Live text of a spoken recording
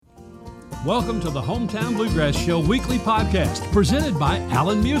Welcome to the Hometown Bluegrass Show weekly podcast presented by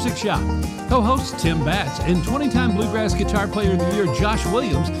Allen Music Shop. Co-hosts Tim Batts and 20-time Bluegrass Guitar Player of the Year Josh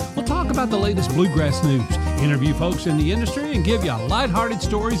Williams will talk about the latest bluegrass news, interview folks in the industry, and give you lighthearted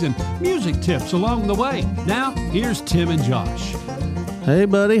stories and music tips along the way. Now, here's Tim and Josh. Hey,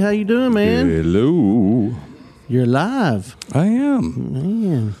 buddy. How you doing, man? Hello. You're live. I am.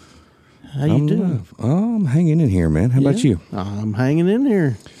 Man. How you doing? Live. Oh, I'm hanging in here, man. How about you? I'm hanging in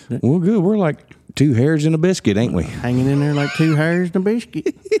there. Well, good. We're like two hairs in a biscuit, ain't we? Hanging in there like two hairs in a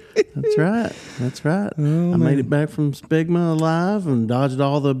biscuit. That's right. That's right. Oh, I made it back from Spigma alive and dodged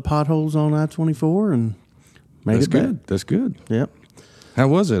all the potholes on I-24 and made it back. Good. That's good. Yep. How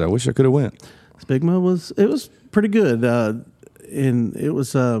was it? I wish I could have went. Spigma was pretty good. And it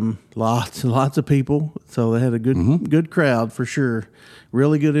was lots and lots of people, so they had a good crowd for sure.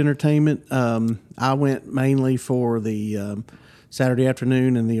 Really good entertainment. I went mainly for the Saturday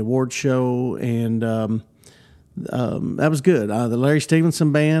afternoon and the award show, and that was good. The Larry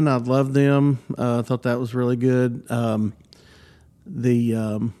Stevenson Band, I loved them. I thought that was really good. The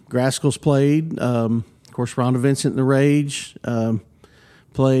Grascals played. Of course, Rhonda Vincent and the Rage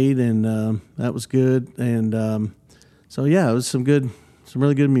played, and that was good. And so yeah, it was some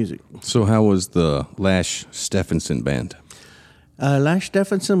really good music. So how was the Lash Stephenson band? Lash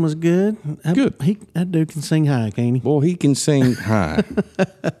Stephenson was good. Good. That dude can sing high, can't he? Well, he can sing high.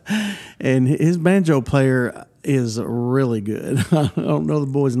 And his banjo player is really good. I don't know the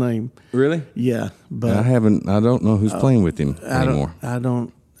boy's name. Really? Yeah, but I don't know who's playing with him anymore. I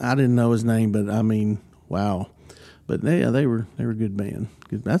didn't know his name, but I mean, wow. But yeah, they were a good band.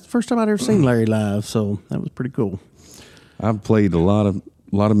 Good. That's the first time I'd ever seen Larry live, so that was pretty cool. I've played a lot of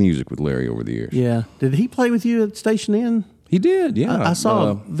music with Larry over the years. Yeah. Did he play with you at Station Inn? He did, yeah. I saw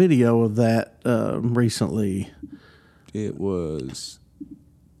a video of that recently. It was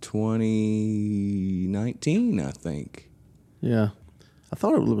 2019, I think. Yeah. I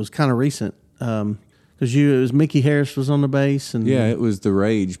thought it was kind of recent because it was Mickey Harris was on the bass. And yeah, it was the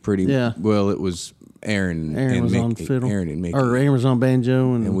Rage Yeah. Well, it was Aaron and was Mickey. on fiddle. Aaron and Mickey. Or Aaron was on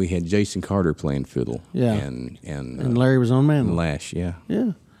banjo. And we had Jason Carter playing fiddle. Yeah. And Larry was on mandolin. Lash, yeah.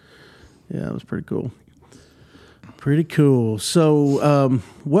 Yeah. Yeah, it was pretty cool. Pretty cool. So,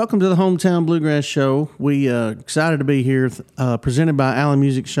 welcome to the Hometown Bluegrass Show. We excited to be here, presented by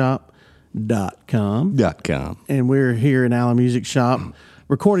AllenMusicShop.com. And we're here in Allen Music Shop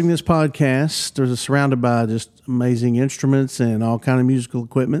recording this podcast. We're surrounded by just amazing instruments and all kind of musical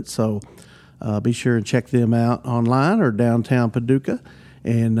equipment. So, be sure and check them out online or downtown Paducah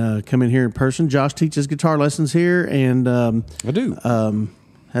and come in here in person. Josh teaches guitar lessons here, and I do.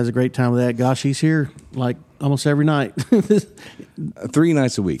 Has a great time with that. Gosh, he's here like almost every night. 3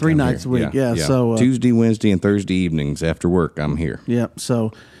 nights a week. 3 nights a week, yeah. So Tuesday, Wednesday, and Thursday evenings after work, I'm here. Yep.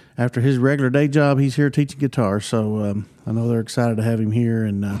 So after his regular day job, he's here teaching guitar. So I know they're excited to have him here.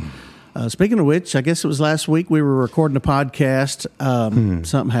 And speaking of which, I guess it was last week we were recording a podcast.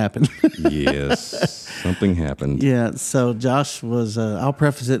 Something happened. Yes, something happened. Yeah. So Josh was. I'll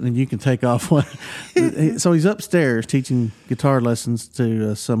preface it, and then you can take off. So he's upstairs teaching guitar lessons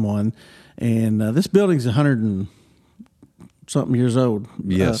to someone, and this building's 100 and something years old.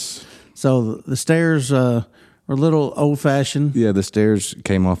 Yes. So the stairs are a little old fashioned. Yeah, the stairs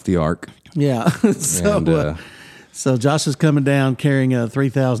came off the ark. Yeah. So Josh is coming down carrying a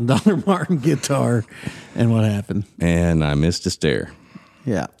 $3,000 Martin guitar, and what happened? And I missed a stair.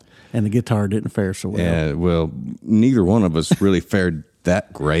 Yeah, and the guitar didn't fare so well. Yeah, well, neither one of us really fared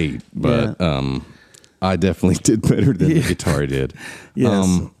that great, but I definitely did better than the guitar did.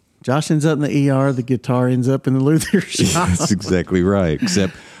 Yes. Josh ends up in the ER. The guitar ends up in the luthier shop. That's exactly right,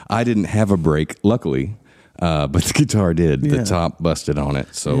 except I didn't have a break, luckily. But the guitar did. Yeah. The top busted on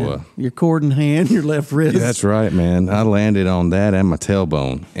it. So your cord in hand, your left wrist. Yeah, that's right, man. I landed on that and my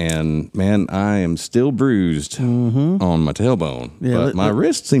tailbone. And, man, I am still bruised on my tailbone. Yeah, but my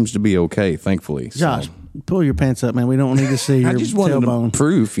wrist seems to be okay, thankfully. Josh, pull your pants up, man. We don't need to see your tailbone. I just wanted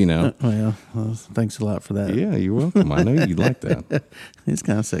proof, Well, thanks a lot for that. Yeah, you're welcome. I know you'd like that. It's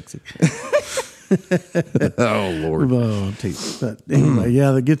kind of sexy. Oh, Lord. But anyway,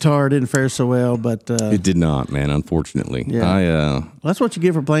 yeah, the guitar didn't fare so well, but it did not, man, unfortunately. Yeah. That's what you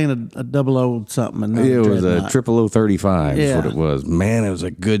get for playing a 00 something. And it was a 00035 is what Yeah. it was. Man, it was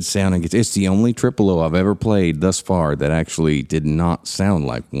a good sounding guitar. It's the only 000 I've ever played thus far that actually did not sound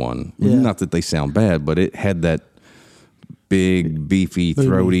like one. Yeah. Not that they sound bad, but it had that big, beefy,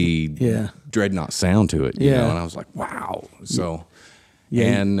 throaty, dreadnought sound to it. You know? And I was like, wow. So,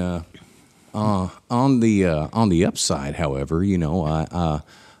 and on the upside, however, you know,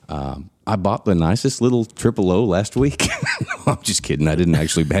 I bought the nicest little triple O last week. I'm just kidding. I didn't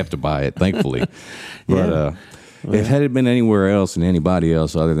actually have to buy it, thankfully. But if had it been anywhere else and anybody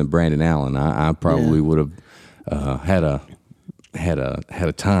else other than Brandon Allen, I probably would have had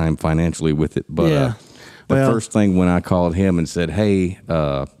a time financially with it. But the first thing when I called him and said, "Hey,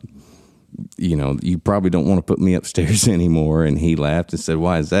 you probably don't want to put me upstairs anymore," and he laughed and said,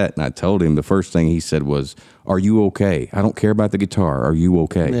 "Why is that?" And I told him the first thing he said was, "Are you okay? I don't care about the guitar. Are you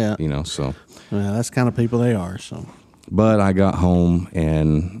okay?" Yeah. So. Well, that's the kind of people they are. So. But I got home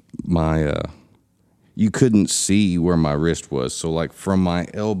and my you couldn't see where my wrist was. So like from my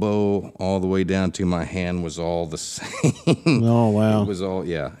elbow all the way down to my hand was all the same. Oh, wow. It was all,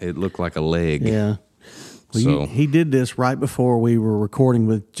 it looked like a leg. Yeah. Well, he did this right before we were recording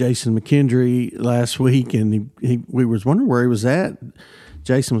with Jason McKendry last week, and we was wondering where he was at.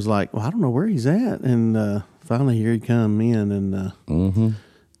 Jason was like, "Well, I don't know where he's at," and finally here he come in, and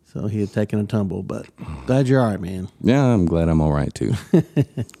so he had taken a tumble. But glad you're all right, man. Yeah, I'm glad I'm all right too.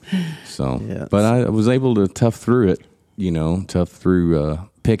 But I was able to tough through it. Tough through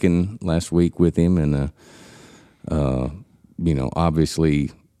picking last week with him, and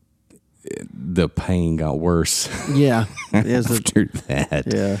obviously. The pain got worse. Yeah. After that.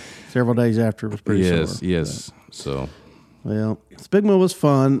 Yeah. Several days after it was pretty sore. Yes. So. Well, Spigma was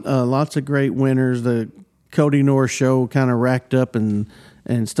fun. Lots of great winners. The Cody North show kind of racked up and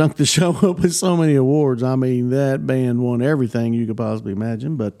stunk the show up with so many awards. I mean, that band won everything you could possibly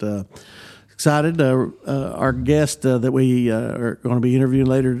imagine. But excited. Our guest that we are going to be interviewing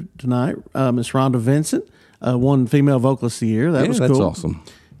later tonight, Miss Rhonda Vincent, won Female Vocalist of the Year. That was cool. That's awesome.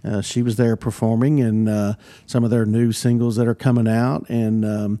 She was there performing, and some of their new singles that are coming out, and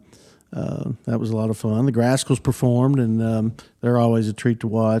that was a lot of fun. The Grascals performed, and they're always a treat to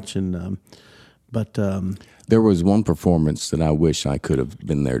watch. And but there was one performance that I wish I could have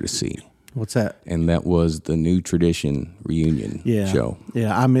been there to see. What's that? And that was the New Tradition reunion show.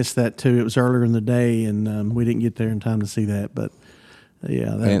 Yeah, I missed that too. It was earlier in the day, and we didn't get there in time to see that, but.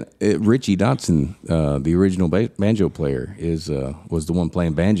 Yeah, Richie Dotson, the original banjo player, was the one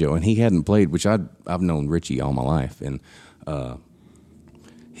playing banjo, and he hadn't played, which I've known Richie all my life, and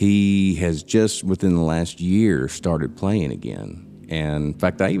he has just within the last year started playing again. And in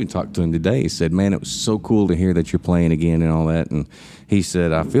fact, I even talked to him today. He said, "Man, it was so cool to hear that you're playing again and all that." And he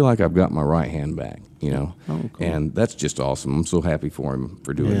said, "I feel like I've got my right hand back." Oh, cool. And that's just awesome. I'm so happy for him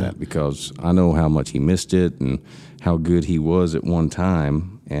for doing that, because I know how much he missed it and how good he was at one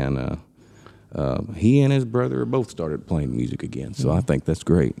time. And he and his brother both started playing music again. So I think that's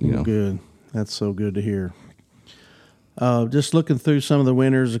great. Good. That's so good to hear. Just looking through some of the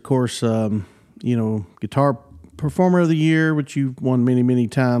winners, of course, Guitar Performer of the Year, which you've won many, many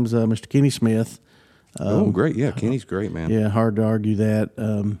times, Mr. Kenny Smith. Great. Yeah, Kenny's great, man. Yeah, hard to argue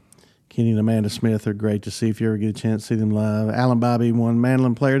that. Kenny and Amanda Smith are great to see if you ever get a chance to see them live. Alan Bobby won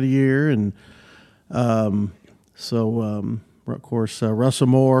Mandolin Player of the Year, and of course, Russell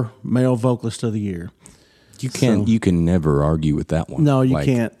Moore, Male Vocalist of the Year. You can never argue with that one. No, you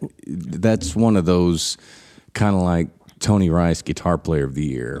can't. That's one of those kind of like Tony Rice Guitar Player of the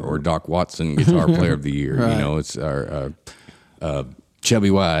Year or Doc Watson Guitar Player of the Year. Right. It's our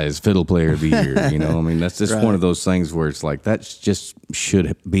Chubby Wise Fiddle Player of the Year. I mean, that's just one of those things where it's like that just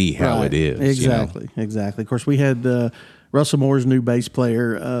should be how it is. Exactly. Of course, we had Russell Moore's new bass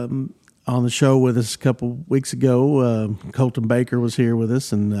player on the show with us a couple weeks ago. Colton Baker was here with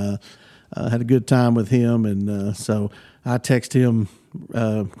us, and had a good time with him. And so I texted him.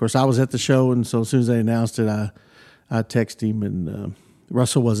 Of course, I was at the show, and so as soon as they announced it, I texted him, and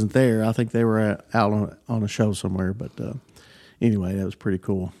Russell wasn't there. I think they were out on a show somewhere, but anyway, that was pretty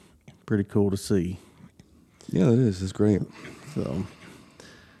cool. Pretty cool to see. Yeah, it is. It's great. So,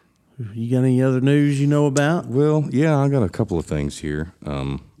 you got any other news you know about? Well, yeah, I got a couple of things here.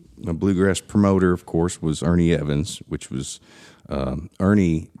 A Bluegrass promoter, of course, was Ernie Evans, which was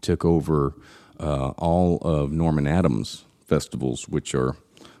Ernie took over all of Norman Adams festivals, which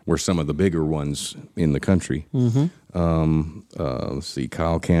were some of the bigger ones in the country. Let's see,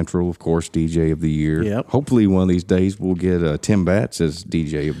 Kyle Cantrell, of course, DJ of the Year. Yep. Hopefully one of these days we'll get Tim Batts as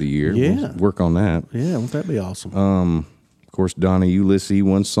DJ of the Year. Yeah. We'll work on that. Yeah, won't that be awesome? Of course, Donna Ulysses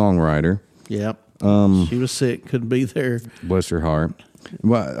won Songwriter. Yep. She was sick, couldn't be there. Bless her heart.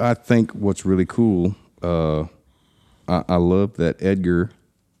 Well, I think what's really cool, I love that Edgar,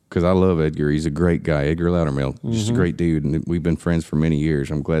 because I love Edgar. He's a great guy. Edgar Loudermilk, just a great dude, and we've been friends for many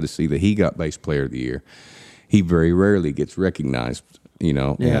years. I'm glad to see that he got Bass Player of the Year. He very rarely gets recognized,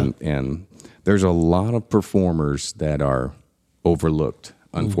 and there's a lot of performers that are overlooked,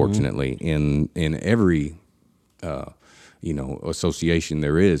 unfortunately, in every association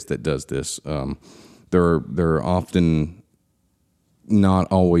there is that does this. They're often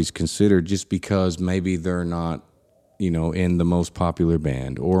not always considered just because maybe they're not, in the most popular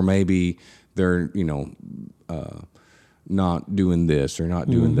band, or maybe they're, not doing this or not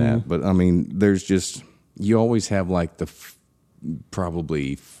doing that. But I mean, there's just, you always have like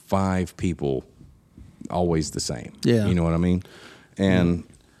probably 5 people always the same. Yeah. You know what I mean? And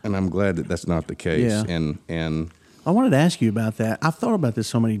I'm glad that that's not the case. Yeah. And I wanted to ask you about that. I've thought about this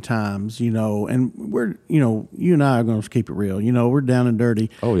so many times, and we're, you and I are going to keep it real. We're down and dirty.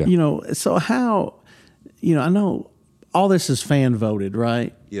 Oh, yeah. So how, I know all this is fan voted,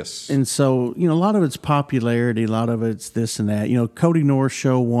 right? yes. And so, a lot of it's popularity, a lot of it's this and that. Cody North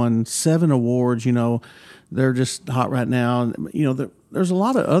Show won 7 awards, they're just hot right now. There's a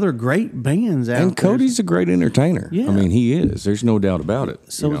lot of other great bands out there. And Cody's a great entertainer. Yeah. I mean, he is. There's no doubt about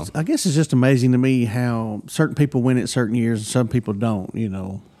it. So I guess it's just amazing to me how certain people win it certain years and some people don't,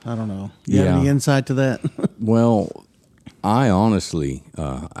 I don't know. You have any insight to that? Well, I honestly,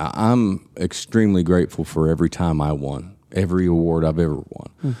 I'm extremely grateful for every time I won, every award I've ever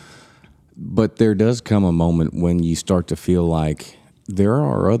won. But there does come a moment when you start to feel like there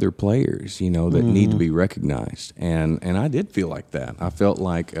are other players, that need to be recognized. And I did feel like that. I felt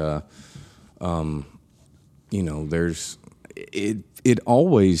like, there's, it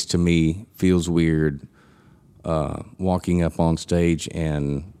always to me feels weird walking up on stage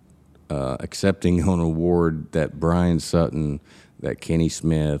and accepting an award that Brian Sutton, that Kenny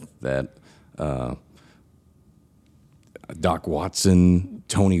Smith, that Doc Watson,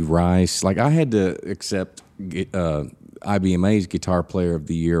 Tony Rice. Like, I had to accept IBMA's Guitar Player of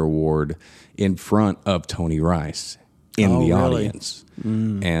the Year award in front of Tony Rice in the audience.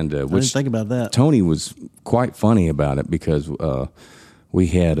 And I didn't think about that. Tony was quite funny about it because we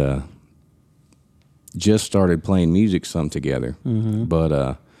had just started playing music some together,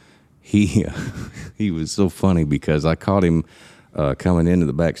 but he was so funny because I caught him coming into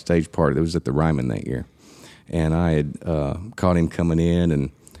the backstage party. It was at the Ryman that year, and I had caught him coming in, and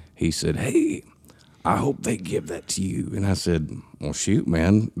he said, "Hey, I hope they give that to you." And I said, "Well, shoot,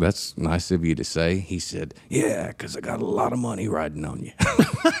 man, that's nice of you to say." He said, "Yeah, because I got a lot of money riding on you."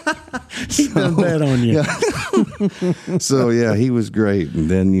 He done that on you. So yeah, he was great. And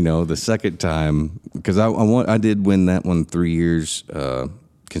then the second time, because I did win that one 3 years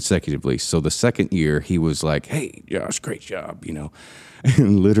consecutively. So the second year he was like, "Hey, Josh, great job,"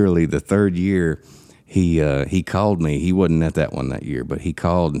 And literally the third year he called me. He wasn't at that one that year, but he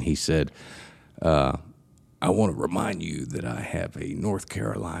called and he said, "I want to remind you that I have a North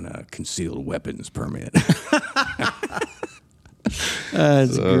Carolina concealed weapons permit."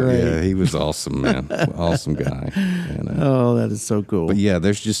 That's great. Yeah, he was awesome, man. Awesome guy. And, oh, that is so cool. But yeah,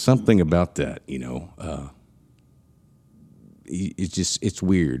 there's just something about that, it's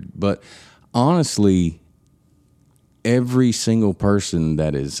weird. But honestly, every single person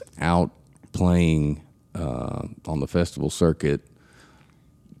that is out playing on the festival circuit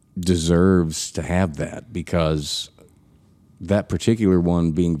deserves to have that, because that particular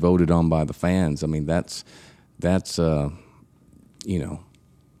one being voted on by the fans, I mean, that's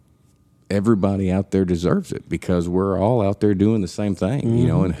everybody out there deserves it, because we're all out there doing the same thing,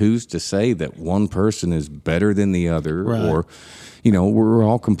 and who's to say that one person is better than the other, right. Or, we're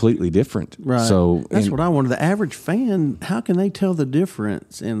all completely different. Right. So that's what I wanted. The average fan, how can they tell the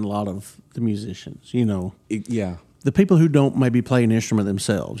difference in a lot of the musicians, yeah. The people who don't maybe play an instrument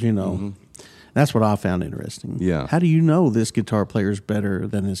themselves, That's what I found interesting. Yeah. How do you know this guitar player is better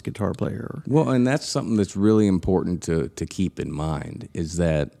than this guitar player? Well, and that's something that's really important to keep in mind, is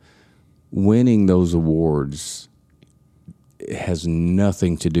that winning those awards has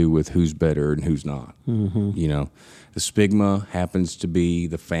nothing to do with who's better and who's not. The stigma happens to be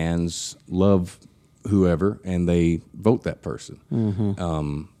the fans love whoever and they vote that person.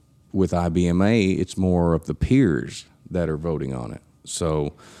 With IBMA, it's more of the peers that are voting on it.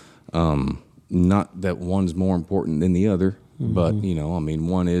 So not that one's more important than the other, but,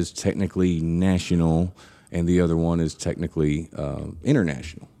 one is technically national and the other one is technically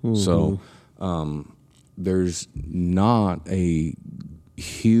international. So there's not a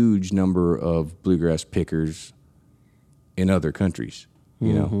huge number of bluegrass pickers in other countries,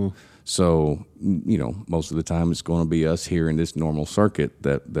 So, most of the time it's going to be us here in this normal circuit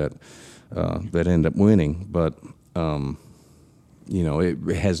that end up winning. But,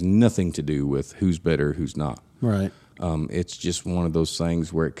 it has nothing to do with who's better, who's not. Right. It's just one of those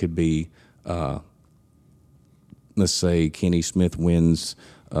things where it could be, let's say Kenny Smith wins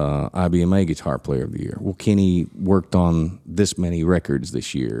IBMA Guitar Player of the Year. Well, Kenny worked on this many records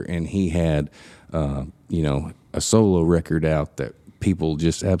this year, and he had, a solo record out that people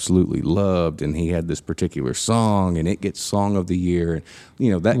just absolutely loved, and he had this particular song, and it gets Song of the Year,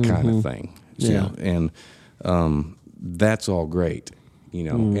 and that kind of thing. And that's all great,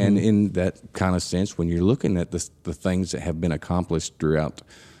 And in that kind of sense, when you're looking at the things that have been accomplished throughout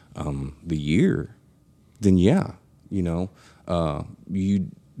the year, then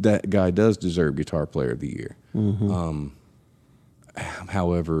that guy does deserve Guitar Player of the Year.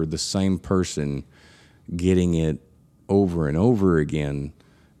 However, the same person getting it over and over again,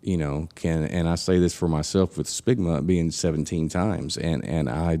 and I say this for myself with Spigma being 17 times, and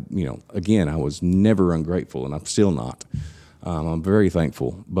I, again, I was never ungrateful, and I'm still not. I'm very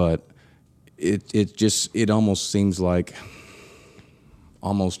thankful, but it almost seems like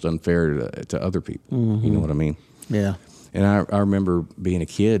almost unfair to other people. You know what I mean? Yeah. And I remember being a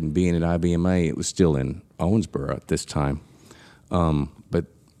kid and being at IBMA. It was still in Owensboro at this time, but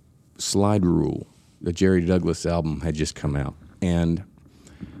Slide Rule, the Jerry Douglas album, had just come out, and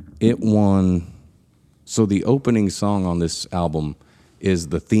it won. So the opening song on this album is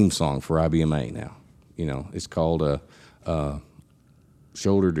the theme song for IBMA now. It's called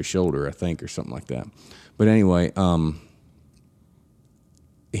Shoulder to Shoulder, I think, or something like that. But anyway,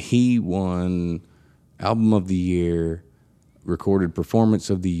 he won Album of the Year, Recorded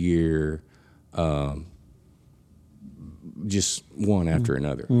Performance of the Year, just one after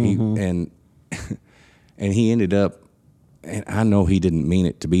another. And he ended up, and I know he didn't mean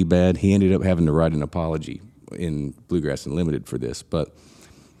it to be bad, he ended up having to write an apology in Bluegrass Unlimited for this, but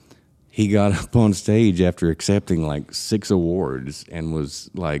he got up on stage after accepting like 6 awards and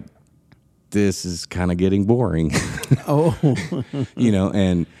was like, this is kind of getting boring.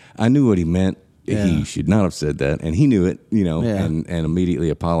 And I knew what he meant. Yeah. He should not have said that, and he knew it, and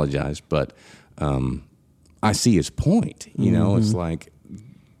immediately apologized. But I see his point. It's like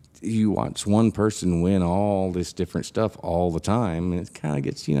you watch one person win all this different stuff all the time, and it kind of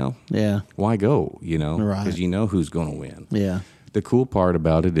gets, why go, Right. Because who's going to win. Yeah. The cool part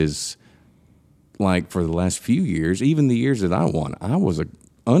about it is, like, for the last few years, even the years that I won, I was an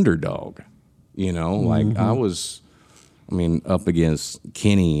underdog, like I was, up against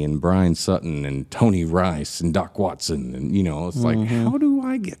Kenny and Brian Sutton and Tony Rice and Doc Watson, and it's like, how do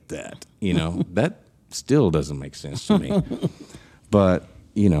I get that? That still doesn't make sense to me. But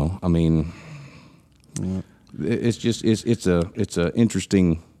it's just it's a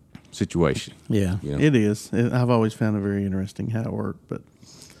interesting situation. Yeah, it is. I've always found it very interesting how it worked. But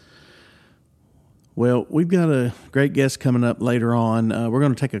well, we've got a great guest coming up later on. We're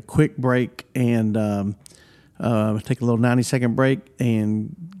going to take a quick break and take a little 90-second break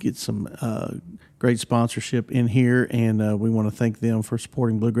and get some great sponsorship in here. And we want to thank them for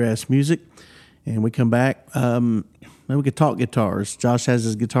supporting Bluegrass music. And we come back, maybe we could talk guitars. Josh has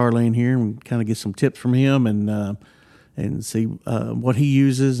his guitar laying here, and kind of get some tips from him and see what he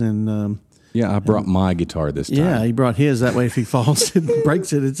uses. And I brought my guitar this time. Yeah, he brought his. That way, if he falls and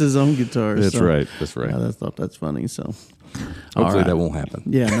breaks it, it's his own guitar. That's right. That's right. I thought that's funny. So hopefully that won't happen.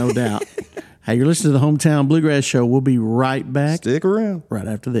 Yeah, no doubt. Hey, you're listening to the Hometown Bluegrass Show. We'll be right back. Stick around. Right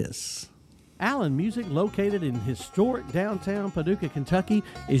after this. Allen Music, located in historic downtown Paducah, Kentucky,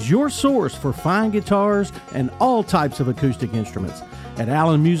 is your source for fine guitars and all types of acoustic instruments. At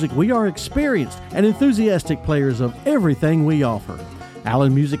Allen Music, we are experienced and enthusiastic players of everything we offer.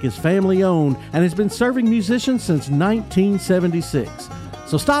 Allen Music is family-owned and has been serving musicians since 1976.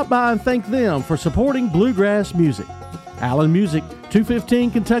 So stop by and thank them for supporting Bluegrass music. Allen Music, 215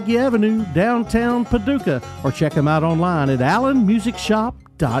 Kentucky Avenue, downtown Paducah, or check them out online at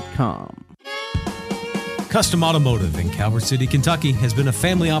allenmusicshop.com. Custom Automotive in Calvert City, Kentucky has been a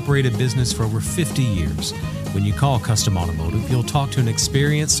family-operated business for over 50 years. When you call Custom Automotive, you'll talk to an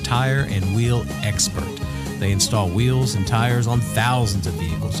experienced tire and wheel expert. They install wheels and tires on thousands of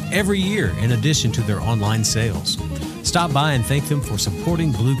vehicles every year in addition to their online sales. Stop by and thank them for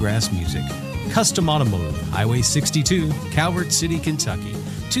supporting Bluegrass music. Custom Automotive, Highway 62, Calvert City, Kentucky,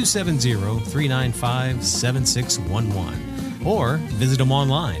 270-395-7611. Or visit them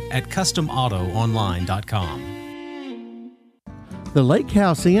online at customautoonline.com. The Lake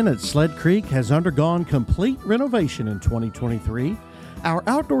House Inn at Sled Creek has undergone complete renovation in 2023. Our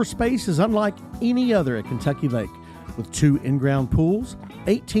outdoor space is unlike any other at Kentucky Lake. With 2 in-ground pools,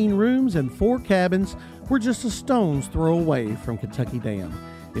 18 rooms, and 4 cabins, we're just a stone's throw away from Kentucky Dam.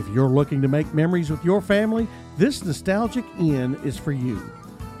 If you're looking to make memories with your family, this nostalgic inn is for you.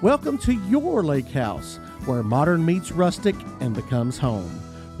 Welcome to your lake house, where modern meets rustic and becomes home.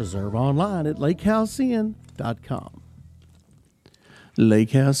 Reserve online at lakehouseinn.com.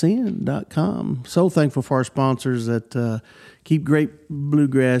 lakehouseinn.com. So thankful for our sponsors that keep great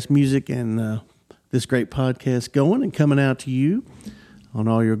bluegrass music and this great podcast going and coming out to you on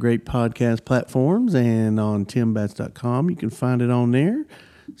all your great podcast platforms and on timbats.com. You can find it on there.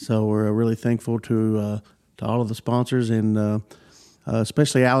 So we're really thankful to all of the sponsors and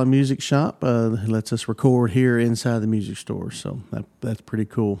especially Allen Music Shop who lets us record here inside the music store. So that's pretty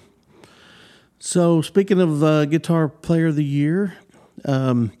cool. So speaking of Guitar Player of the Year,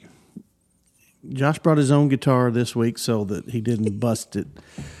 Josh brought his own guitar this week so that he didn't bust it.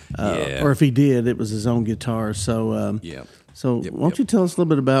 Or if he did, it was his own guitar. So why don't you tell us a little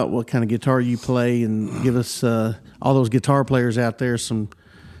bit about what kind of guitar you play and give us all those guitar players out there some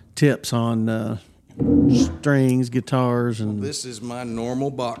tips on strings, guitars, and This is my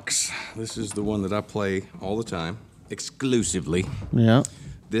normal box. This is the one that I play all the time, exclusively. yeah.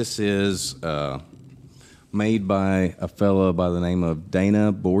 This is made by a fella by the name of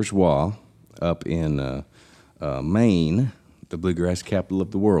Dana Bourgeois up in Maine, the bluegrass capital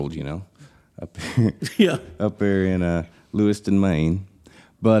of the world, up up there in Lewiston, Maine.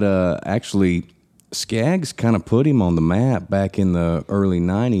 But actually, Skaggs kind of put him on the map back in the early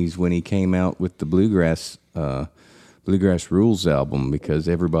 90s when he came out with the Bluegrass Rules album, because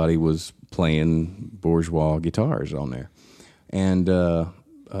everybody was playing Bourgeois guitars on there. And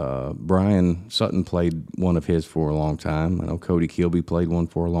Brian Sutton played one of his for a long time. I know Cody Kilby played one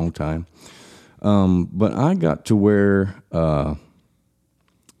for a long time. But I got to where I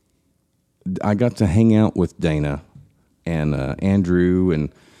got to hang out with Dana and Andrew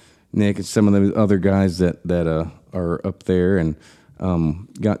and Nick and some of the other guys that are up there, and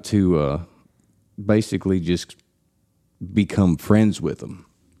got to basically just become friends with them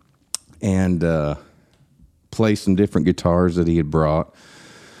and play some different guitars that he had brought.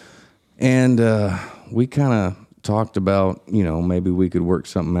 And we kind of talked about, maybe we could work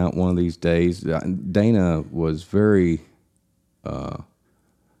something out one of these days. Dana was very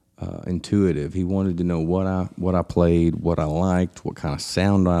intuitive. He wanted to know what I played, what I liked, what kind of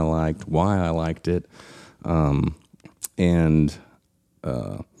sound I liked, why I liked it, and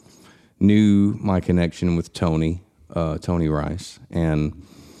knew my connection with Tony Rice. And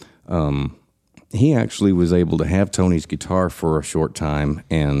he actually was able to have Tony's guitar for a short time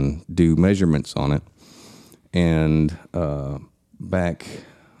and do measurements on it. And back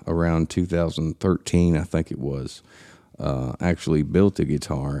around 2013, I think it was, actually built a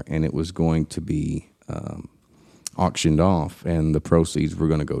guitar, and it was going to be auctioned off, and the proceeds were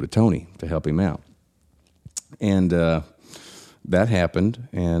going to go to Tony to help him out. And that happened,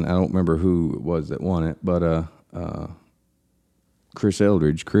 and I don't remember who it was that won it, but Chris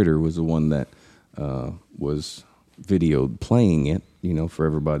Eldridge, Critter, was the one that was videoed playing it, for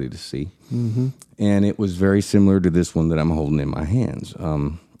everybody to see. Mm-hmm. And it was very similar to this one that I'm holding in my hands.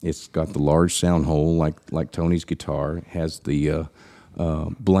 It's got the large sound hole like Tony's guitar. It has the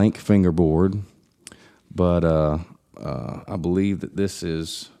blank fingerboard, but I believe that this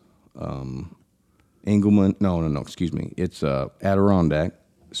is Engelmann. No, excuse me. It's Adirondack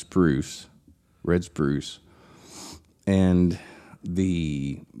spruce, red spruce, and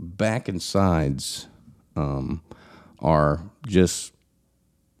the back and sides are just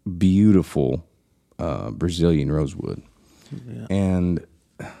beautiful Brazilian rosewood. Yeah. And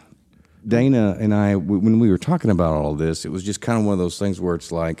Dana and I, when we were talking about all this, it was just kind of one of those things where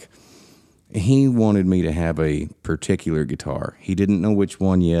it's like he wanted me to have a particular guitar. He didn't know which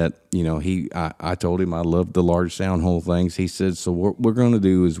one yet. I told him I loved the large sound hole things. He said, so what we're going to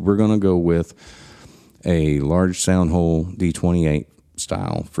do is we're going to go with a large sound hole D28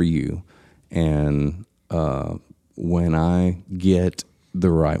 style for you. And when I get the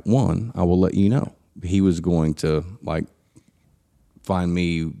right one, I will let you know. He was going to find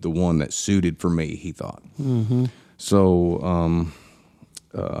me the one that suited for me, he thought. Mm-hmm. So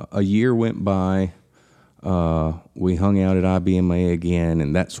a year went by. We hung out at IBMA again,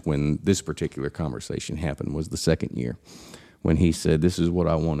 and that's when this particular conversation happened, was the second year, when he said, this is what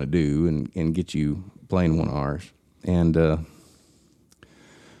I want to do and get you playing one of ours. And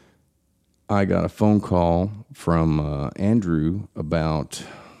I got a phone call from Andrew about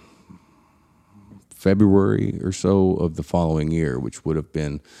February or so of the following year, which would have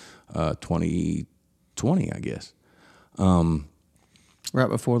been 2020, I guess. Right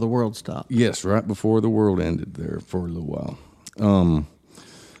before the world stopped. Yes, right before the world ended there for a little while.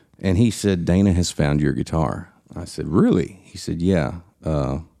 And he said, Dana has found your guitar. I said, really? He said, yeah.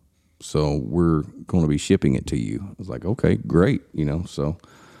 So we're going to be shipping it to you. I was like, okay, great. So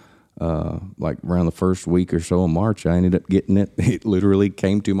around the first week or so of March, I ended up getting it. It literally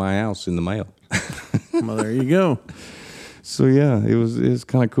came to my house in the mail. Well, there you go. So yeah, it was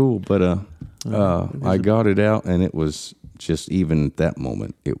kind of cool. But I got it out, and it was just, even at that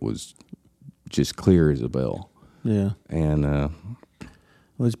moment, it was just clear as a bell. Yeah. And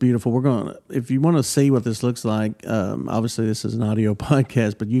well, it's beautiful. If you want to see what this looks like, obviously this is an audio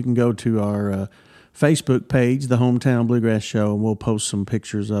podcast, but you can go to our Facebook page, the Hometown Bluegrass Show, and we'll post some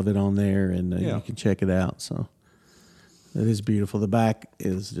pictures of it on there, and you can check it out. So it is beautiful. The back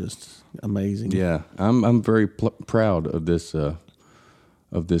is just amazing. Yeah, I'm very proud of this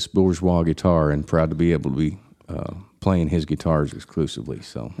bourgeois guitar, and proud to be able to be playing his guitars exclusively.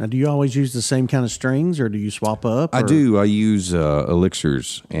 So now, do you always use the same kind of strings, or do you swap up? I do. I use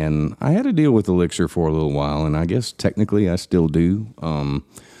elixirs, and I had to deal with elixir for a little while, and I guess technically I still do.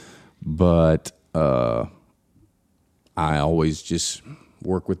 But I always just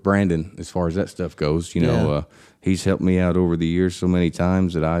work with Brandon as far as that stuff goes. You know, he's helped me out over the years so many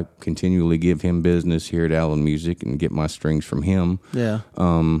times that I continually give him business here at Allen Music and get my strings from him. Yeah.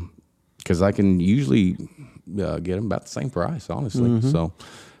 Because I can usually get them about the same price, honestly. So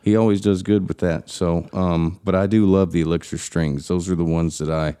he always does good with that. So, but I do love the elixir strings. Those are the ones that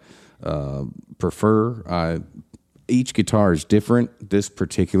I prefer. Each guitar is different. This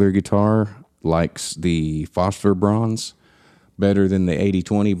particular guitar likes the phosphor bronze better than the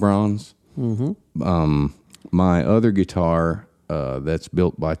 80-20 bronze. My other guitar that's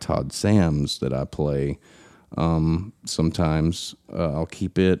built by Todd Sams that I play, sometimes I'll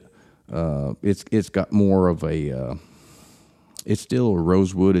keep it. It's got more of a. It's still a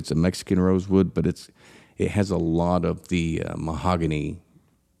rosewood. It's a Mexican rosewood, but it has a lot of the mahogany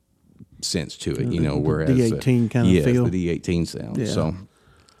sense to it. You know, whereas D18 kind of feel. Yes, the D18 sound. Yeah. So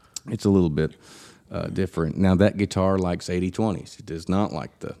it's a little bit different. Now that guitar likes 80-20s. It does not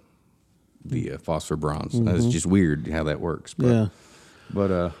like the phosphor bronze. That's just weird how that works. But,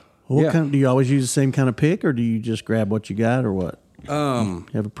 What kind do you always use the same kind of pick, or do you just grab what you got, or what? You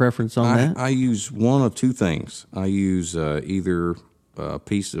have a preference on that? I use one of two things. I use either a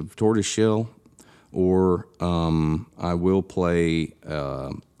piece of tortoise shell, or I will play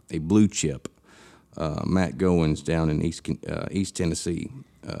a blue chip. Matt Goins down in East Tennessee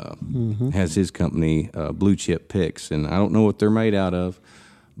has his company, Blue Chip Picks, and I don't know what they're made out of,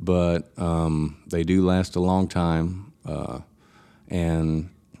 but they do last a long time. And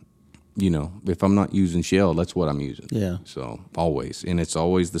you know, if I'm not using shell, that's what I'm using. Yeah. So always, and it's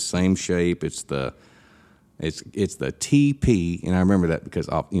always the same shape. It's the TP, and I remember that because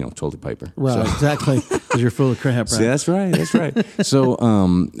toilet paper. Right, So, exactly. Because you're full of crap, right? See, that's right. That's right. So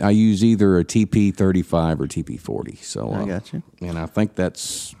I use either a TP 35 or TP 40. So I got you. And I think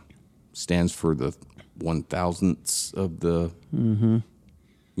stands for the 1,000ths of the.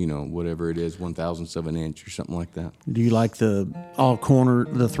 Whatever it is, 1,000ths of an inch or something like that. Do you like the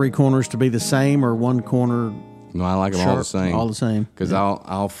three corners to be the same, or one corner? No, I like them all the same. All the same. Because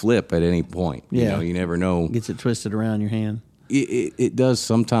I'll flip at any point. Yeah. You never know. Gets it twisted around your hand. It does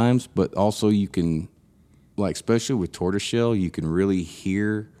sometimes, but also you can, like, especially with tortoiseshell, you can really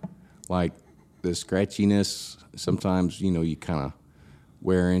hear, like, the scratchiness. Sometimes, you kind of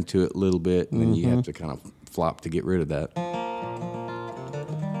wear into it a little bit, and then you have to kind of flop to get rid of that.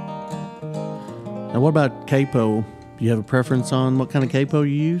 Now, what about capo? Do you have a preference on what kind of capo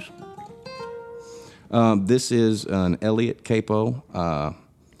you use? This is an Elliott capo.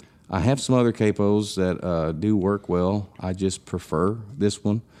 I have some other capos that do work well. I just prefer this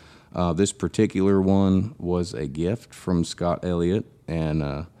one. This particular one was a gift from Scott Elliott, and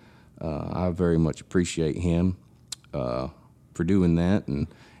I very much appreciate him for doing that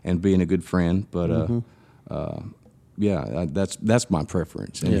and being a good friend. But that's my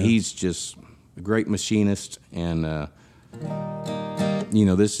preference, and he's just a great machinist, and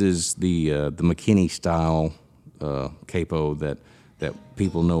this is the McKinney style capo that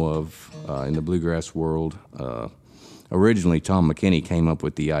people know of in the bluegrass world. Originally, Tom McKinney came up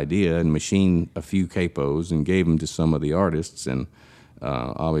with the idea and machined a few capos and gave them to some of the artists, and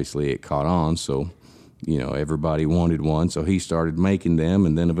obviously it caught on. So, everybody wanted one, so he started making them,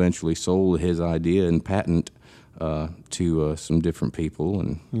 and then eventually sold his idea and patent to some different people,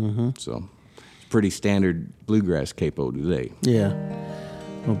 and so. Pretty standard bluegrass capo today. Yeah.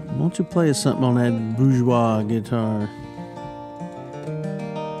 Well, why don't you play us something on that bourgeois guitar?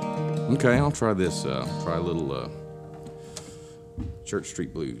 Okay, I'll try this. Try a little Church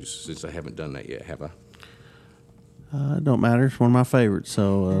Street Blues, since I haven't done that yet, have I? It don't matter. It's one of my favorites.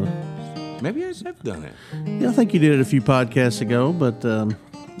 So maybe I have done it. Yeah, I think you did it a few podcasts ago, but it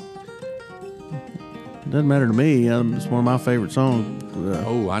doesn't matter to me. It's one of my favorite songs.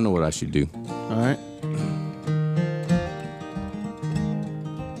 I know what I should do. All right.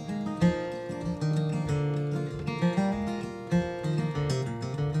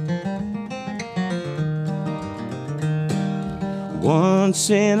 Once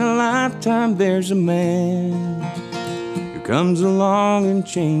in a lifetime there's a man who comes along and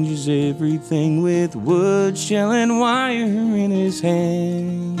changes everything with wood, shell, and wire in his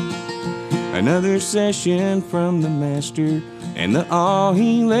hand. Another session from the master and the awe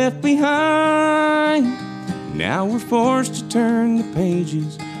he left behind. Now we're forced to turn the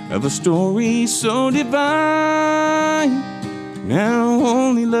pages of a story so divine. Now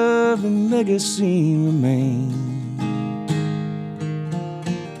only love and legacy remain.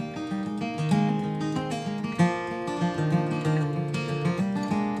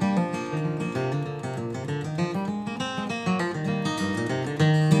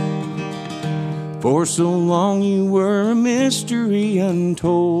 For so long you were a mystery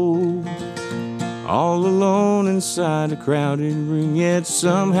untold, all alone inside a crowded room, yet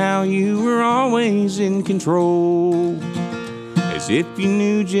somehow you were always in control. As if you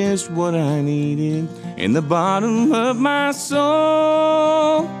knew just what I needed in the bottom of my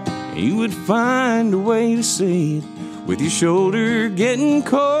soul. You would find a way to say it with your shoulder getting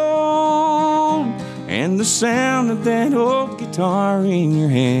cold, and the sound of that old guitar in your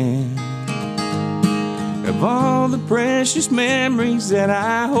hand. Of all the precious memories that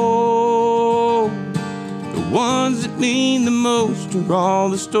I hold, the ones that mean the most are all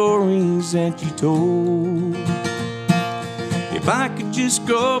the stories that you told. If I could just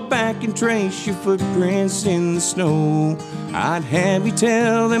go back and trace your footprints in the snow, I'd have you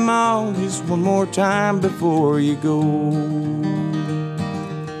tell them all just one more time before you go.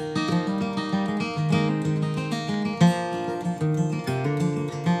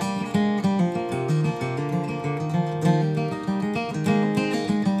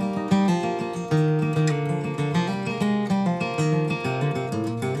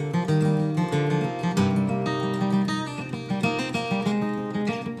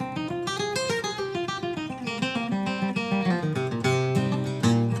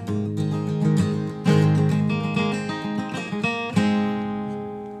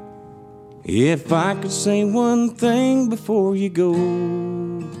 If I could say one thing before you go,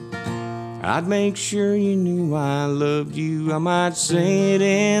 I'd make sure you knew I loved you. I might say it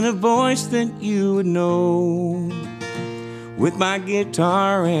in a voice that you would know, with my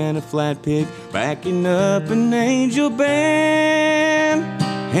guitar and a flat pick backing up an angel band.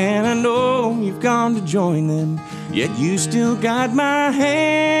 And I know you've gone to join them, yet you still got my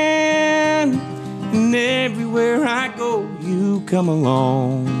hand. And everywhere I go, you come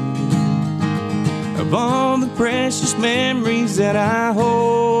along. Of all the precious memories that I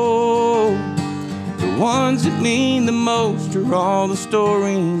hold, the ones that mean the most are all the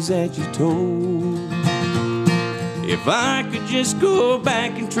stories that you told. If I could just go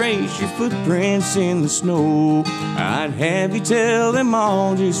back and trace your footprints in the snow, I'd have you tell them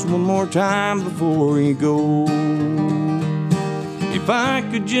all just one more time before you go. If I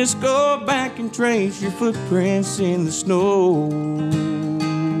could just go back and trace your footprints in the snow,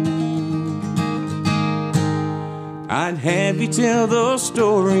 I'd have you tell those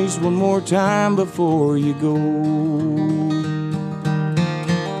stories one more time before you go.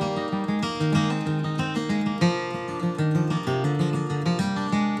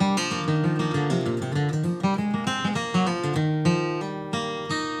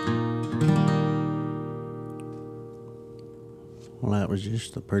 Well, that was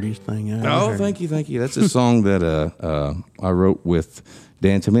just the prettiest thing I ever heard. Thank you. That's a song that I wrote with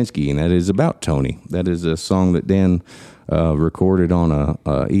Dan Tominski, and that is about Tony. That is a song that Dan recorded on a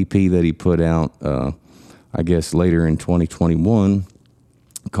EP that he put out, I guess, later in 2021,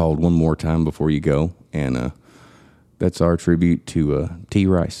 called One More Time Before You Go, and that's our tribute to T.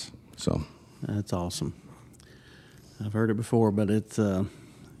 Rice. So That's awesome. I've heard it before, but it's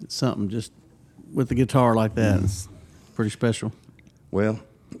something just with the guitar like that. It's pretty special. Well,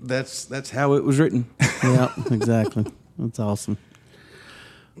 that's how it was written. Yeah, exactly. That's awesome.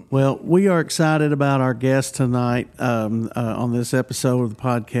 Well, we are excited about our guest tonight on this episode of the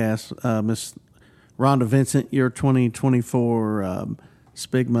podcast, Miss Rhonda Vincent, your 2024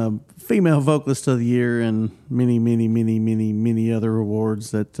 Spigma Female Vocalist of the Year, and many other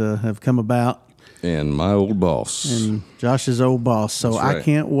awards that have come about. And my old boss. And Josh's old boss. So That's right. I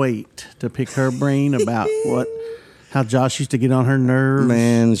can't wait to pick her brain about how Josh used to get on her nerves.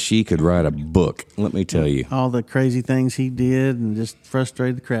 Man, she could write a book, let me tell you. All the crazy things he did and just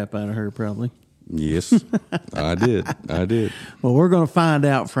frustrated the crap out of her, probably. Yes, I did. Well, we're going to find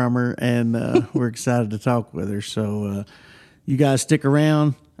out from her, and we're excited to talk with her. So you guys stick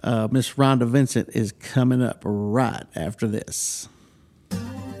around. Miss Rhonda Vincent is coming up right after this.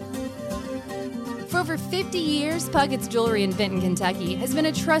 For over 50 years, Puckett's Jewelry in Benton, Kentucky has been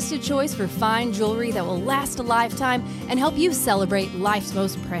a trusted choice for fine jewelry that will last a lifetime and help you celebrate life's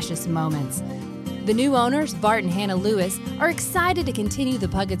most precious moments. The new owners, Bart and Hannah Lewis, are excited to continue the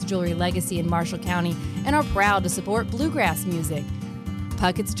Puckett's Jewelry legacy in Marshall County and are proud to support bluegrass music.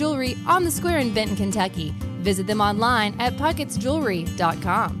 Puckett's Jewelry on the Square in Benton, Kentucky. Visit them online at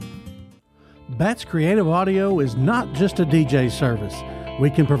puckettsjewelry.com. Bats Creative Audio is not just a DJ service. We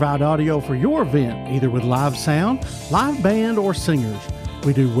can provide audio for your event, either with live sound, live band, or singers.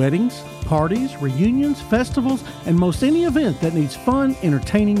 We do weddings, parties, reunions, festivals, and most any event that needs fun,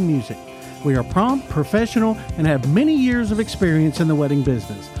 entertaining music. We are prompt, professional, and have many years of experience in the wedding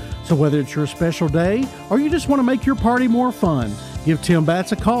business. So whether it's your special day or you just want to make your party more fun, give Tim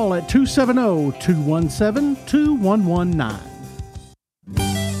Batts a call at 270-217-2119.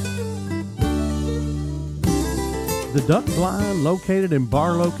 The Duck Blind, located in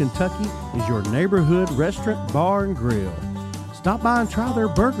Barlow, Kentucky, is your neighborhood restaurant, bar, and grill. Stop by and try their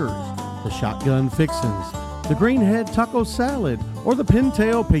burgers, the shotgun fixins, the greenhead taco salad, or the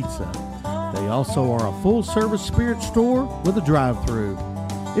pintail pizza. They also are a full-service spirit store with a drive-thru.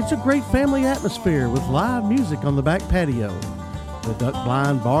 It's a great family atmosphere with live music on the back patio. The Duck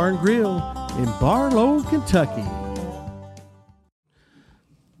Blind Bar and Grill in Barlow, Kentucky.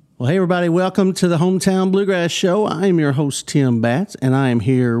 Well, hey, everybody. Welcome to the Hometown Bluegrass Show. I am your host, Tim Batts, and I am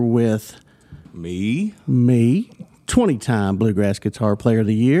here with... Me, 20-time Bluegrass Guitar Player of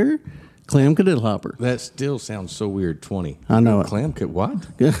the Year, Clem Cadiddlehopper. that still sounds so weird. 20. I know it. Clam could what?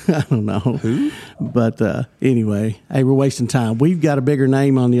 I don't know. Who? But anyway, hey, we're wasting time. We've got a bigger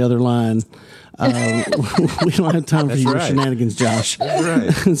name on the other line. We don't have time for your shenanigans, Josh.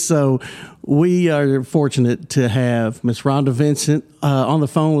 That's right. So we are fortunate to have Miss Rhonda Vincent on the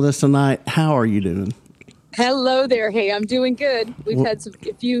phone with us tonight. How are you doing? Hello there. Hey, I'm doing good. We've had a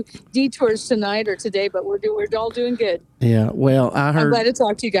few detours tonight or today, but we're all doing good. Yeah, well, I heard... I'm glad to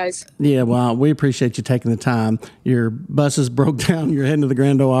talk to you guys. Yeah, well, we appreciate you taking the time. Your buses broke down. You're heading to the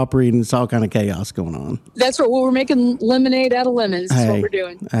Grand Ole Opry, and it's all kind of chaos going on. That's what we're making lemonade out of lemons. That's what we're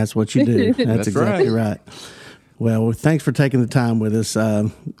doing. That's what you do. That's exactly right. Well, thanks for taking the time with us. I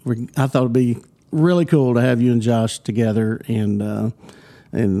thought it'd be really cool to have you and Josh together and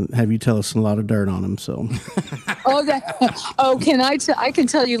have you tell us a lot of dirt on him. So, I can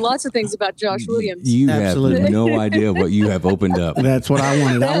tell you lots of things about Josh Williams. You Absolutely. have no idea what you have opened up. That's what I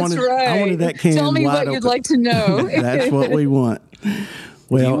wanted. That's right. I wanted that can Tell me wide what open. you'd like to know. That's what we want. Do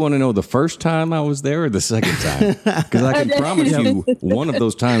you Well, want to know the first time I was there or the second time? Because I can promise you one of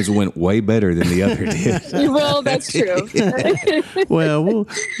those times went way better than the other did. Well, that's true. well,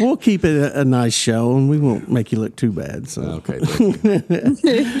 we'll keep it a nice show, and we won't make you look too bad. So, Okay.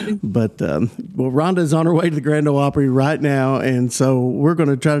 but Rhonda's on her way to the Grand Ole Opry right now, and so we're going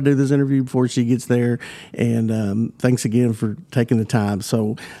to try to do this interview before she gets there. And thanks again for taking the time.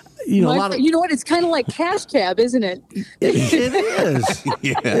 So. You know what? It's kind of like Cash Cab, isn't it? It is.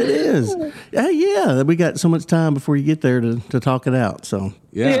 Yeah. It is. Yeah, we got so much time before you get there to talk it out. So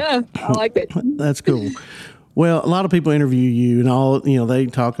Yeah, I like it. that's cool. Well, a lot of people interview you and all, they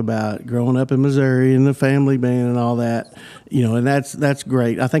talk about growing up in Missouri and the family band and all that, and that's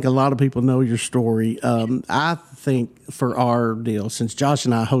great. I think a lot of people know your story. I think for our deal, since Josh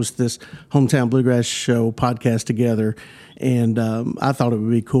and I host this Hometown Bluegrass Show podcast together, and I thought it would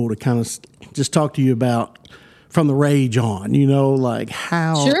be cool to kind of just talk to you about from the Rage on, like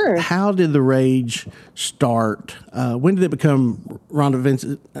how did the Rage start? When did it become Rhonda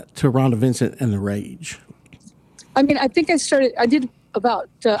Vincent and the Rage? I mean, I think I did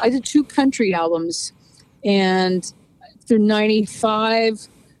 2 country albums, and through 95,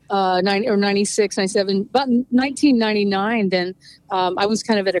 96, 97, about 1999, then I was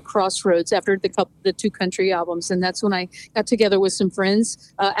kind of at a crossroads after the 2 country albums. And that's when I got together with some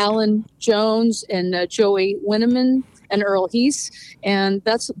friends, Alan Jones and Joey Winneman and Earl Heath. And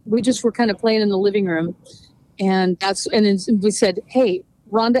we just were kind of playing in the living room. And then we said, hey,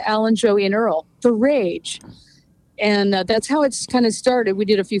 Rhonda, Alan, Joey, and Earl, the Rage. And that's how it's kind of started. We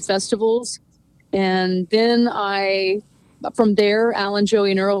did a few festivals. And then from there, Alan, Joey,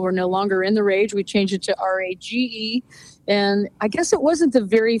 and Earl were no longer in the Rage. We changed it to RAGE. And I guess it wasn't the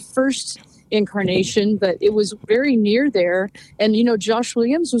very first incarnation, but it was very near there. And, Josh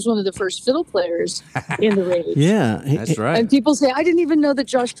Williams was one of the first fiddle players in the Rage. Yeah. That's right. And people say, I didn't even know that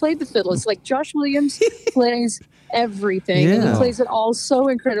Josh played the fiddle. It's like Josh Williams plays everything. Yeah. And he plays it all so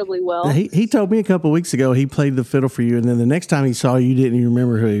incredibly well. He told me a couple of weeks ago he played the fiddle for you, and then the next time he saw you, didn't even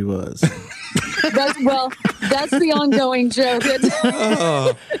remember who he was. That's the ongoing joke.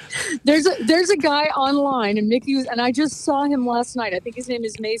 There's a guy online, and Mickey and I just saw him last night. I think his name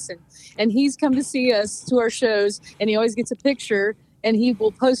is Mason, and he's come to see us to our shows, and he always gets a picture. And he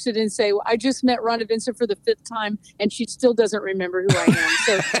will post it and say, well, I just met Rhonda Vincent for the 5th time, and she still doesn't remember who I am.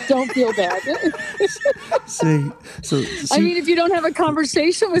 So don't feel bad. See, I mean, if you don't have a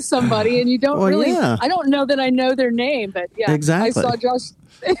conversation with somebody and you don't I don't know that I know their name, but yeah, exactly. I saw Josh.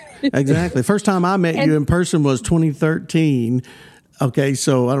 Exactly. First time I met you in person was 2013. Okay,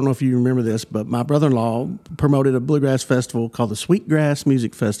 so I don't know if you remember this, but my brother-in-law promoted a bluegrass festival called the Sweetgrass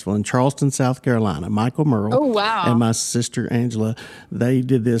Music Festival in Charleston, South Carolina. Michael Merle and my sister Angela, they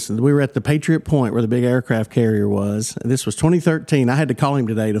did this. And we were at the Patriot Point where the big aircraft carrier was. And this was 2013. I had to call him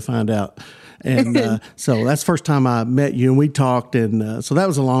today to find out. And so that's the first time I met you, and we talked. And so that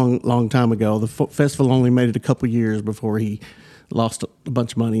was a long time ago. The festival only made it a couple years before he lost a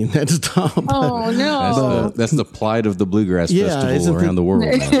bunch of money and had to stop. Oh, no. That's the plight of the Bluegrass Festival around the world.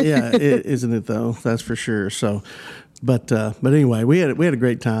 Yeah, isn't it, though? That's for sure. So, but anyway, we had a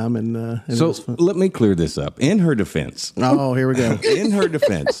great time. And so let me clear this up. In her defense. Oh, here we go. In her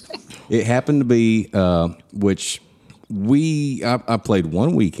defense, it happened to be, which I played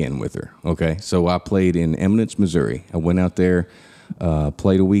one weekend with her. Okay. So I played in Eminence, Missouri. I went out there,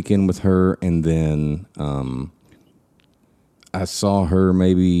 played a weekend with her, and then, I saw her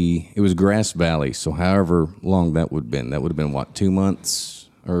maybe, it was Grass Valley, so however long that would have been what, 2 months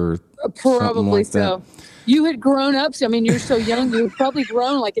or probably like so. That? You had grown up. I mean, you're so young. You had probably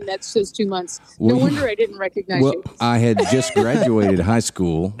grown like in those 2 months. No wonder I didn't recognize you. I had just graduated high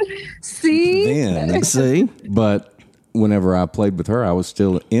school. See? But whenever I played with her, I was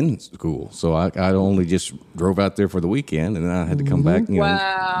still in school, so I only just drove out there for the weekend, and then I had to come back,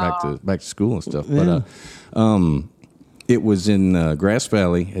 back to school and stuff. Yeah. But it was in Grass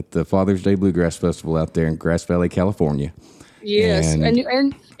Valley at the Father's Day Bluegrass Festival out there in Grass Valley, California. Yes,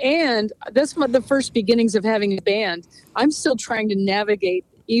 and that's the first beginnings of having a band. I'm still trying to navigate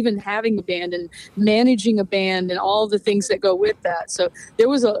even having a band and managing a band and all the things that go with that. So there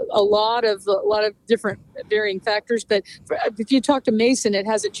was a lot of different varying factors. But if you talk to Mason, it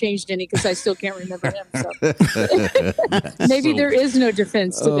hasn't changed any because I still can't remember him. So maybe there is no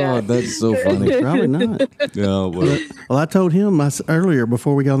defense to that. Oh, that's so funny. Probably not. No, well, I told him earlier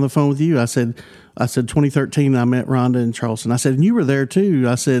before we got on the phone with you, I said 2013 I met Rhonda in Charleston. I said, and you were there too.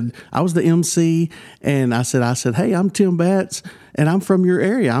 I said, I was the MC, and I said, hey, I'm Tim Batts, and I'm from your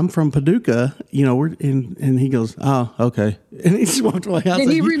area. I'm from Paducah. You know, and he goes, oh, okay. And he just walked away. Did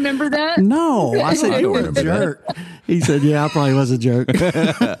he remember that? No. I said, you were a jerk. He said, yeah, I probably was a jerk.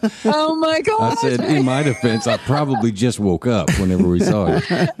 Oh my God. I said, in my defense, I probably just woke up whenever we saw it.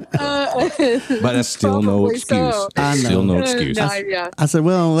 But that's still no excuse. So. Still no excuse. I said,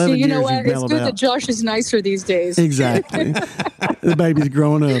 well, 11 you years know what? you've It's good that Josh is nicer these days. Exactly. The baby's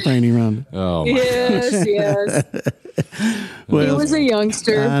growing up, ain't he, Rhonda? Oh, my Yes. Well, he was a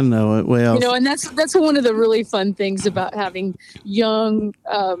youngster. I know it. Well, you know, and that's one of the really fun things about having young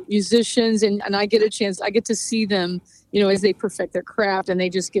musicians, and I get to see them, you know, as they perfect their craft and they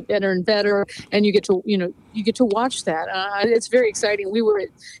just get better and better, and you get to watch that. It's very exciting. We were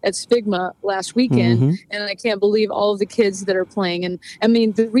at Spigma last weekend, and I can't believe all of the kids that are playing. And I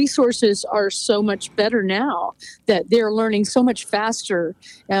mean, the resources are so much better now that they're learning so much faster.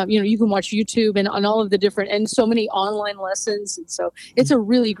 You know, you can watch YouTube and on all of the different, and so many online lessons. And so it's a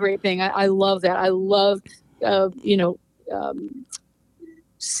really great thing. I love that. I love,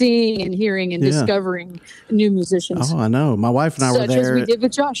 seeing and hearing and discovering new musicians. Oh, I know. My wife and I were there. Such as we did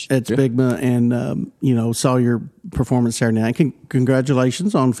with Josh. At Spigma, and, saw your performance Saturday night.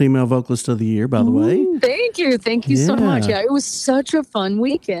 Congratulations on Female Vocalist of the Year, by the way. Thank you. Thank you so much. Yeah, it was such a fun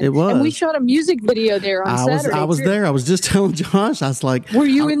weekend. It was. And we shot a music video there on Saturday. I was there. I was just telling Josh, I was like... Were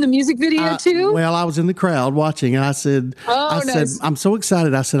you in the music video too? Well, I was in the crowd watching, and I said, nice. I'm so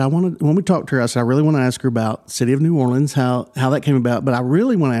excited. I said, when we talked to her, I said, I really want to ask her about City of New Orleans, how that came about, but I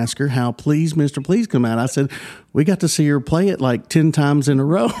really want to ask her how Please, Mr. Please come out. I said, we got to see her play it like 10 times in a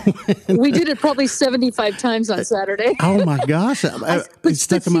row. We did it probably 75 times on Saturday. Oh my gosh. It's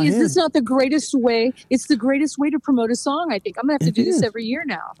stuck in my head. Is this not the greatest way? It's the greatest way to promote a song, I think. I'm going to have to do this every year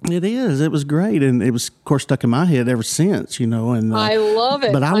now. It is. It was great. And it was, of course, stuck in my head ever since, And I love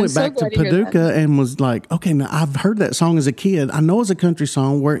it. But I went back to Paducah and was like, okay, now I've heard that song as a kid. I know it's a country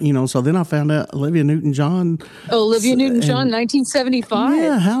song where, so then I found out Olivia Newton-John. Olivia Newton-John, 1975.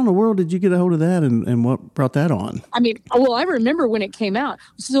 Yeah. How in the world did you get a hold of that and what brought that on? I mean, well, I remember when it came out.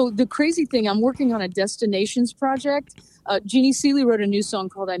 So the crazy thing, I'm working on a Destinations project. Jeannie Seeley wrote a new song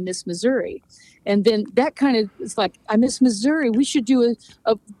called I Miss Missouri. And then that kind of, it's like, I miss Missouri. We should do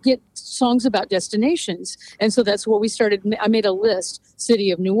get songs about destinations. And so that's what we started. I made a list, city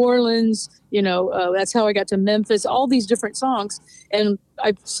of New Orleans, that's how I got to Memphis, all these different songs. And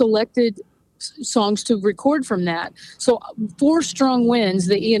I selected songs to record from that. So Four Strong Winds,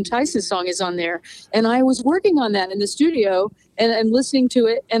 the Ian Tice's song, is on there. And I was working on that in the studio and listening to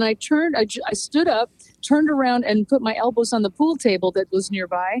it. And I stood up, turned around and put my elbows on the pool table that was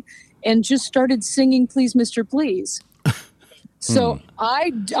nearby and just started singing Please, Mr. Please. So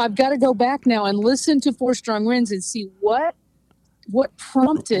I've got to go back now and listen to Four Strong Winds and see what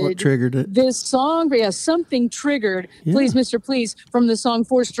prompted what triggered it. This song. Yeah, something triggered Please, Mr. Please from the song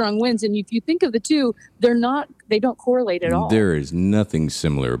Four Strong Winds. And if you think of the two, they don't corrurned at all. There is nothing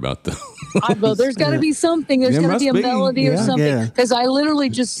similar about those. Well, there's got to be something. There's got to be a melody or something. Because I literally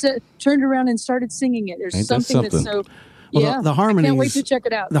just turned around and started singing it. There's something that's so... Well, the harmonies, I can't wait to check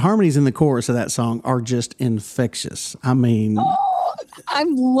it out. The harmonies in the chorus of that song are just infectious. I mean...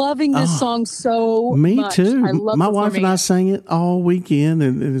 I'm loving this song so much. Me too. I love my wife and I sang it all weekend,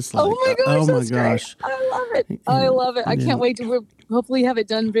 and it's like, oh my gosh. I love it. I love it. I can't wait to hopefully have it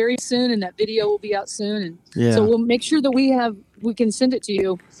done very soon, and that video will be out soon. And so we'll make sure that we can send it to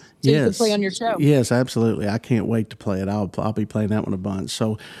you so you can play on your show. Yes, absolutely. I can't wait to play it. I'll be playing that one a bunch.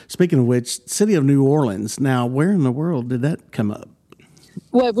 So speaking of which, City of New Orleans. Now, where in the world did that come up?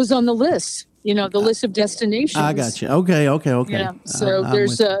 Well, it was on the list. The list of destinations. I got you. Okay. Yeah. So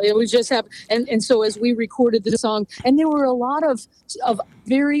it was just happen, and so as we recorded the song, and there were a lot of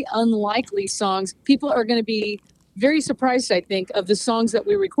very unlikely songs. People are going to be very surprised, I think, of the songs that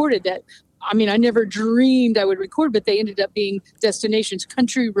we recorded. That I never dreamed I would record, but they ended up being destinations.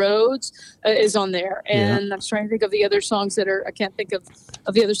 Country Roads is on there, and I'm trying to think of the other songs I can't think of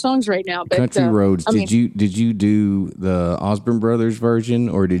the other songs right now. But Country Roads. Did you do the Osborne Brothers version,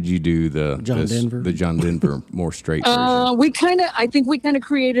 or did you do the John Denver more straight version? I think we kind of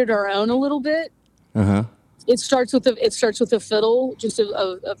created our own a little bit. It starts with a fiddle, just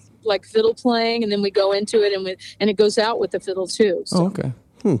a like fiddle playing, and then we go into it, and it goes out with the fiddle too. So. Oh, okay.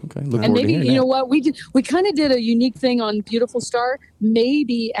 Okay. And maybe what we kind of did a unique thing on Beautiful Star.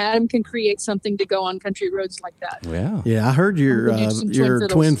 Maybe Adam can create something to go on Country Roads like that. Yeah. I heard your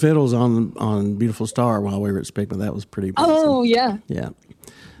twin fiddles on Beautiful Star while we were at Spickman. That was pretty amazing. Oh yeah.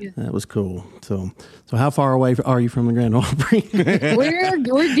 That was cool. So how far away are you from the Grand Ole Opry?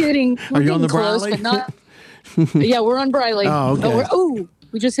 we're getting on the close, Briley? but not. Yeah, we're on Briley. Oh, okay.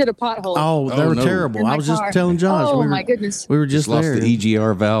 We just hit a pothole. Oh, they were terrible. I was just telling Josh. Oh, my goodness. We were just lost there. the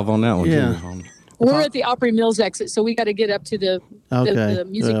EGR valve on that one. Yeah. Too. We're at the Opry Mills exit, so we got to get up to the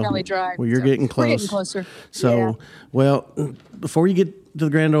Music Valley Drive. Well, you're getting close. We're getting closer. So, before you get to the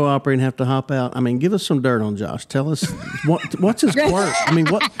Grand Ole Opry and have to hop out, give us some dirt on Josh. Tell us what's his quirk.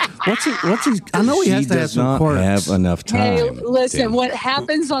 What's his? I know he has to have some quirks. He does not have enough time. Hey, listen, what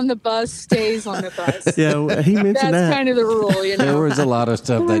happens on the bus stays on the bus. Yeah, he mentioned That's kind of the rule, There was a lot of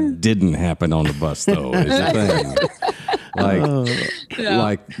stuff that didn't happen on the bus, though. Is the thing.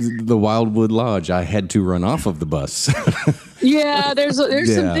 Like the Wildwood Lodge, I had to run off of the bus. Yeah, there's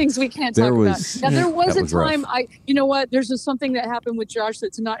some things we can't talk about. Now there was a time rough. There's something that happened with Josh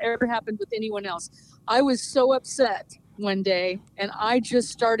that's not ever happened with anyone else. I was so upset one day, and I just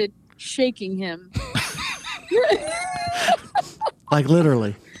started shaking him. Like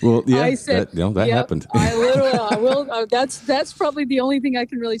literally. Well, yeah, I said, that happened. I will. That's probably the only thing I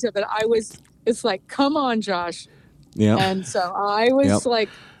can really say. But it's like, come on, Josh. Yeah. And so I was like,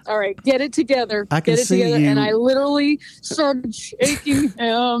 all right, get it together. I can see you. And I literally started shaking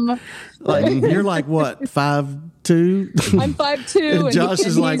him. You're like what, 5'2"? I'm 5'2", and Josh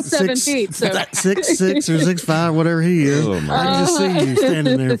is like he's 7 feet. So 6'6" or 6'5", whatever he is. Oh, I can just see you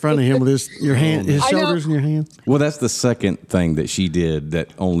standing there in front of him with his shoulders in your hand. Well, that's the second thing that she did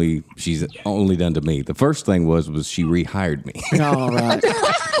that she's only done to me. The first thing was she rehired me. All right.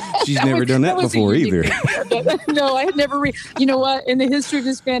 She's never done that before either. No, I had never. You know what? In the history of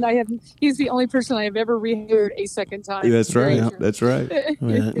this band, he's the only person I have ever rehired a second time. That's right. Yeah. That's right.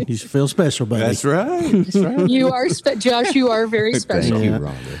 Well, you feel special, buddy. That's right. That's right. You are, Josh. You are very special. Thank you,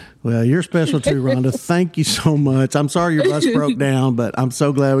 Rhonda. Well, you're special too, Rhonda. Thank you so much. I'm sorry your bus broke down, but I'm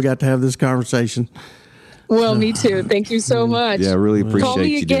so glad we got to have this conversation. Well, me too. Thank you so much. Yeah, I really appreciate Call me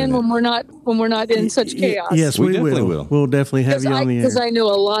you again when we're not in such chaos. Yes, we definitely will. We'll definitely have you on the air. Because I know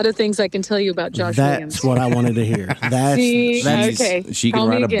a lot of things I can tell you about Josh Williams. That's what I wanted to hear. Okay. She can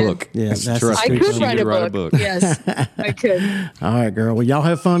write a book. Yeah, I could write a book. Yes, I could. All right, girl. Well, y'all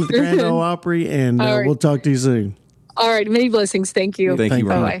have fun at the Grand Ole Opry, and we'll talk to you soon. All right. Many blessings. Thank you. Thank you,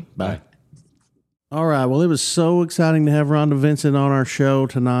 Bye. Bye. All right. Well, it was so exciting to have Rhonda Vincent on our show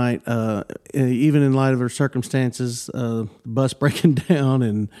tonight. Even in light of her circumstances, the bus breaking down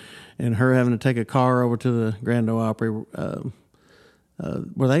and her having to take a car over to the Grand Ole Opry.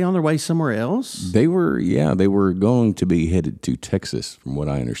 Were they on their way somewhere else? They were going to be headed to Texas, from what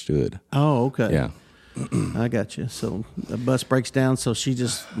I understood. Oh, okay. Yeah. I got you. So the bus breaks down, so she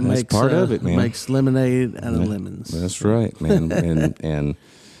just makes part of it, man. Makes lemonade out of lemons. That's right, man. and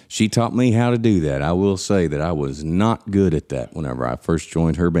she taught me how to do that. I will say that I was not good at that whenever I first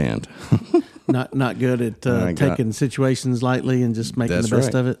joined her band. Not good at taking situations lightly and just making the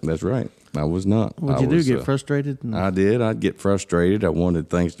best of it. That's right. I was not. What'd you do? Get frustrated? I did. I'd get frustrated. I wanted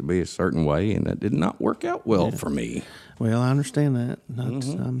things to be a certain way, and that did not work out well for me. Well, I understand that.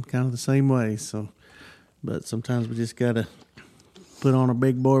 I'm kind of the same way. So, but sometimes we just gotta put on our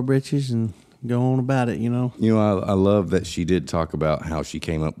big boy britches and go on about it. You know. I love that she did talk about how she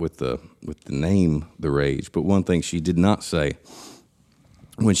came up with the name The Rage. But one thing she did not say,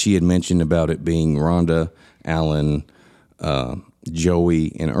 when she had mentioned about it being Rhonda, Alan,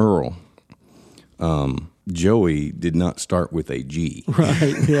 Joey, and Earl, Joey did not start with a G.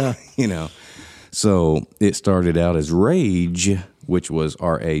 Right, yeah. So it started out as Rage, which was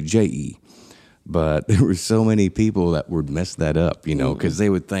Raje. But there were so many people that would mess that up, because they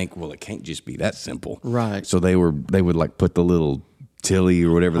would think, well, it can't just be that simple. Right. So they would like put the little tilly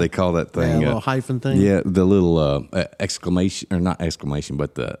or whatever they call that thing. Yeah, a little hyphen thing. Yeah, the little exclamation, or not exclamation,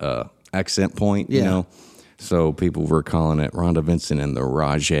 but the accent point, So people were calling it Rhonda Vincent and the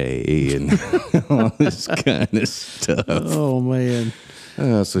Raje and all this kind of stuff. Oh, man.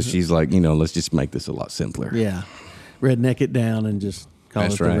 So she's like, let's just make this a lot simpler. Yeah. Redneck it down and just call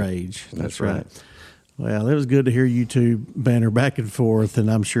it right. The Rage. That's right. Well, it was good to hear you two banter back and forth, and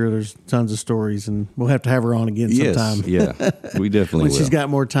I'm sure there's tons of stories, and we'll have to have her on again sometime. Yes, yeah, we definitely when will. she's got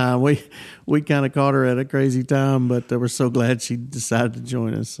more time. We kind of caught her at a crazy time, but we're so glad she decided to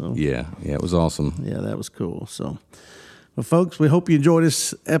join us. So yeah, it was awesome. Yeah, that was cool. So, well, folks, we hope you enjoyed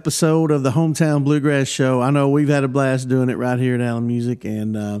this episode of the Hometown Bluegrass Show. I know we've had a blast doing it right here at Allen Music,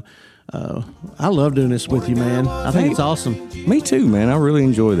 and I love doing this with you, man. I think it's awesome. Me too, man. I really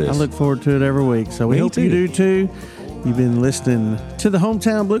enjoy this. I look forward to it every week. So we hope you do too. You've been listening to the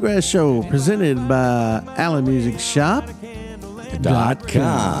Hometown Bluegrass Show presented by Allen Music Shop.com.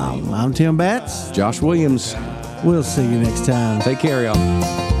 I'm Tim Batts. Josh Williams. We'll see you next time. Take care, y'all.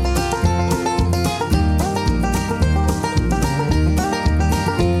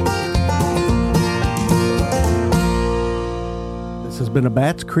 This has been a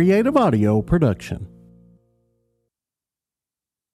Batts Creative Audio production.